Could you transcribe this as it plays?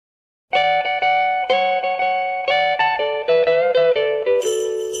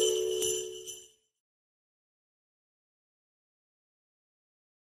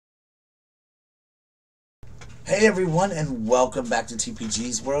Hey everyone, and welcome back to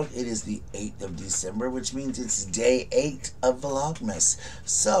TPG's World. It is the 8th of December, which means it's day 8 of Vlogmas.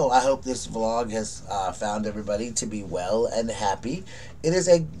 So I hope this vlog has found everybody to be well and happy. It is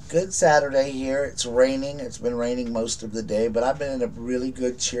a good Saturday here. It's raining. It's been raining most of the day, but I've been in a really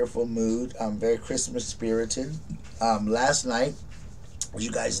good, cheerful mood. I'm very Christmas spirited. Last night, as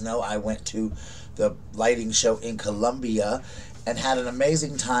you guys know, I went to the lighting show in Columbia and had an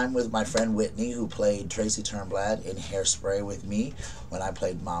amazing time with my friend Whitney, who played Tracy Turnblad in Hairspray with me when I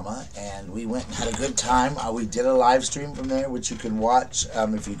played Mama, and we went and had a good time. We did a live stream from there, which you can watch.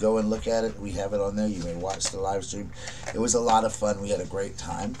 If you go and look at it, we have it on there. You may watch the live stream. It was a lot of fun. We had a great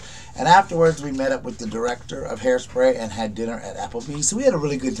time. And afterwards, we met up with the director of Hairspray and had dinner at Applebee's. So we had a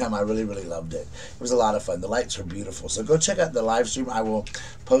really good time. I really, really loved it. It was a lot of fun. The lights were beautiful. So go check out the live stream. I will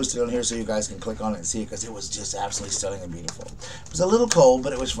post it on here so you guys can click on it and see it, because it was just absolutely stunning and beautiful. It was a little cold,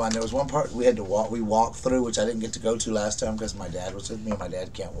 but it was fun. There was one part we had to walk. We walked through, which I didn't get to go to last time because my dad was with me, and my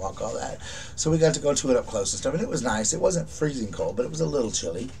dad can't walk all that. So we got to go to it up close and stuff, and it was nice. It wasn't freezing cold, but it was a little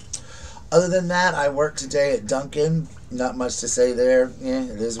chilly. Other than that, I worked today at Dunkin'. Not much to say there. Yeah,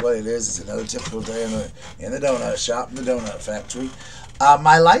 it is what it is. It's another typical day in the donut shop, in the donut factory.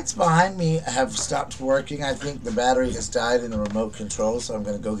 My lights behind me have stopped working. I think the battery has died in the remote control, so I'm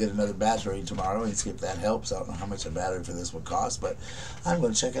going to go get another battery tomorrow and see if that helps. I don't know how much a battery for this would cost, but I'm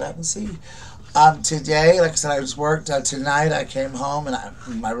going to check it out and see. Today, like I said, I just worked. Tonight, I came home,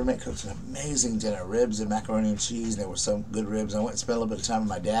 and my roommate cooked an amazing dinner, ribs and macaroni and cheese, and there were some good ribs. I went and spent a little bit of time with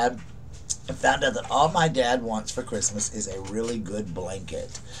my dad. I found out that all my dad wants for Christmas is a really good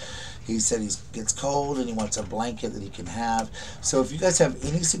blanket. He said he gets cold and he wants a blanket that he can have. So if you guys have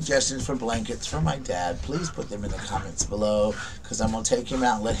any suggestions for blankets for my dad, please put them in the comments below, because I'm going to take him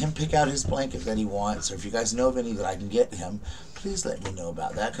out and let him pick out his blanket that he wants. Or if you guys know of any that I can get him, please let me know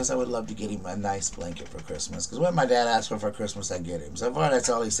about that, because I would love to get him a nice blanket for Christmas. Because when my dad asks for Christmas, I get him. So far, that's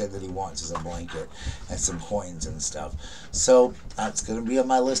all he said that he wants is a blanket and some coins and stuff. So that's going to be on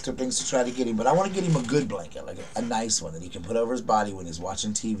my list of things to try to get him. But I want to get him a good blanket, like a nice one that he can put over his body when he's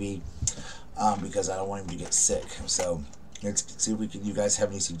watching TV, because I don't want him to get sick. So let's see if you guys have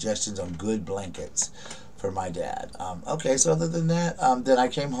any suggestions on good blankets for my dad. Okay, so other than that, then I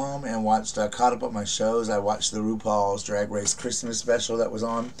came home and watched, caught up on my shows. I watched the RuPaul's Drag Race Christmas special that was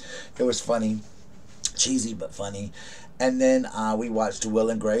on. It was funny, cheesy but funny. And then we watched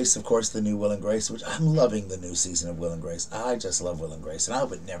Will and Grace, of course, the new Will and Grace, which I'm loving the new season of Will and Grace. I just love Will and Grace, and I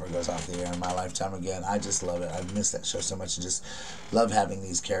hope it never goes off the air in my lifetime again. I just love it. I've missed that show so much and just love having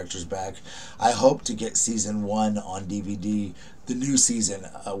these characters back. I hope to get season 1 on DVD, the new season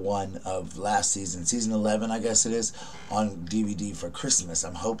 1 of last season, season 11, I guess it is, on DVD for Christmas.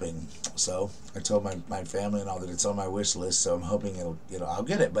 I'm hoping. So I told my family and all that it's on my wish list, so I'm hoping I'll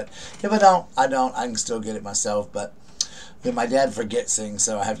get it. But if I don't, I don't. I can still get it myself, but my dad forgets things,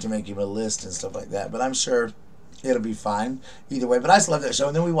 so I have to make him a list and stuff like that. But I'm sure it'll be fine either way. But I just love that show.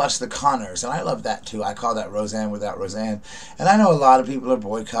 And then we watched The Conners, and I love that too. I call that Roseanne without Roseanne. And I know a lot of people are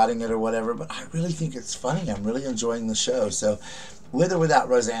boycotting it or whatever, but I really think it's funny. I'm really enjoying the show. So with or without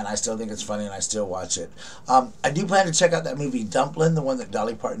Roseanne, I still think it's funny, and I still watch it. I do plan to check out that movie Dumplin', the one that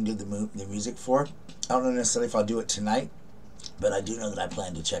Dolly Parton did the music for. I don't know necessarily if I'll do it tonight, but I do know that I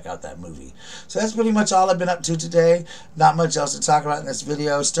plan to check out that movie. So that's pretty much all I've been up to today. Not much else to talk about in this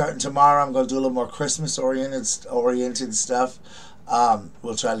video. Starting tomorrow, I'm going to do a little more Christmas-oriented stuff.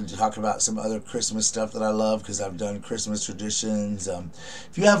 We'll try to talk about some other Christmas stuff that I love, because I've done Christmas traditions.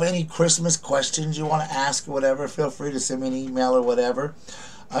 If you have any Christmas questions you want to ask or whatever, feel free to send me an email or whatever.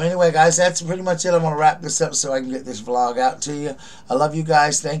 Anyway, guys, that's pretty much it. I'm going to wrap this up so I can get this vlog out to you. I love you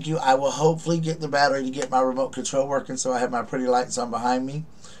guys. Thank you. I will hopefully get the battery to get my remote control working so I have my pretty lights on behind me,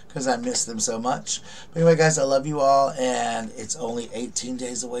 because I miss them so much. But anyway, guys, I love you all, and it's only 18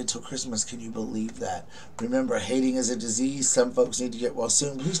 days away till Christmas. Can you believe that? Remember, hating is a disease. Some folks need to get well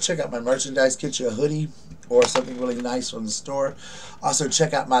soon. Please check out my merchandise. Get you a hoodie or something really nice from the store. Also,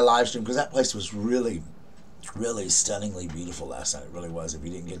 check out my live stream, because that place was really stunningly beautiful last night. It really was. If you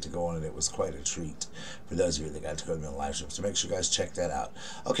didn't get to go on it, it was quite a treat for those of you that got to go to the live stream. So make sure you guys check that out.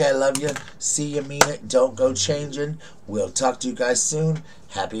 Okay, I love you. See you, mean it. Don't go changing. We'll talk to you guys soon.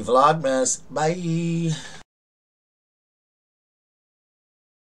 Happy Vlogmas. Bye.